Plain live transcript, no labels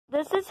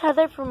this is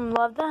Heather from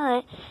Love the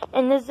Hunt,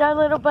 and this is our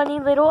little bunny,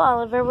 little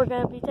Oliver. We're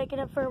going to be taking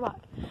him for a walk.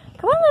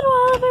 Come on, little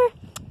Oliver.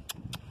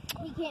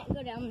 We can't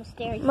go down the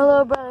stairs. My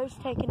little brother's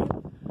taking him.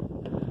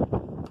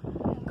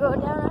 Go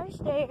down our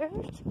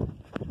stairs.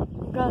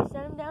 We're going to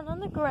set him down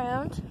on the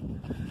ground.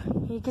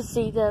 You can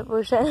see that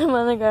we're setting him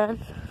on the ground.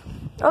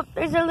 Oh,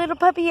 there's our little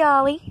puppy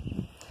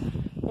Ollie.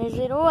 There's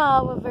little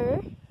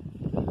Oliver.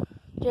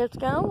 Just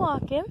going to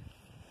walk him.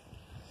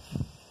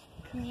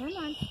 Come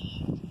on.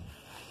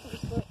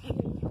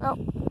 Oh,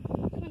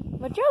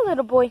 what's your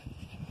little boy?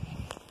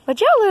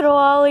 What's your little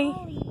Ollie?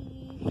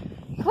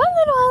 Come on,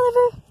 little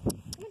Oliver.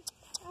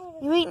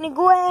 You eating the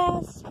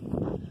grass?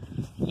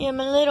 Yeah,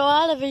 my little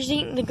Oliver's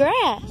eating the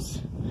grass.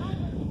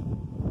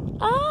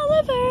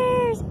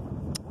 Oliver's.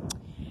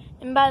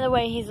 And by the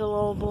way, he's a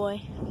little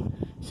boy.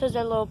 So is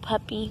our little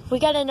puppy. We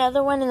got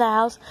another one in the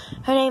house.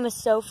 Her name is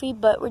Sophie,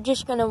 but we're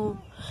just going to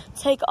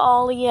take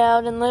Ollie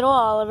out and little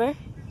Oliver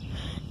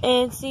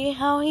and see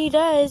how he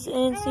does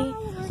and see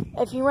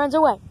if he runs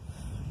away.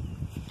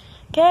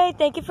 Okay,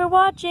 thank you for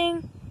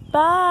watching.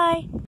 Bye.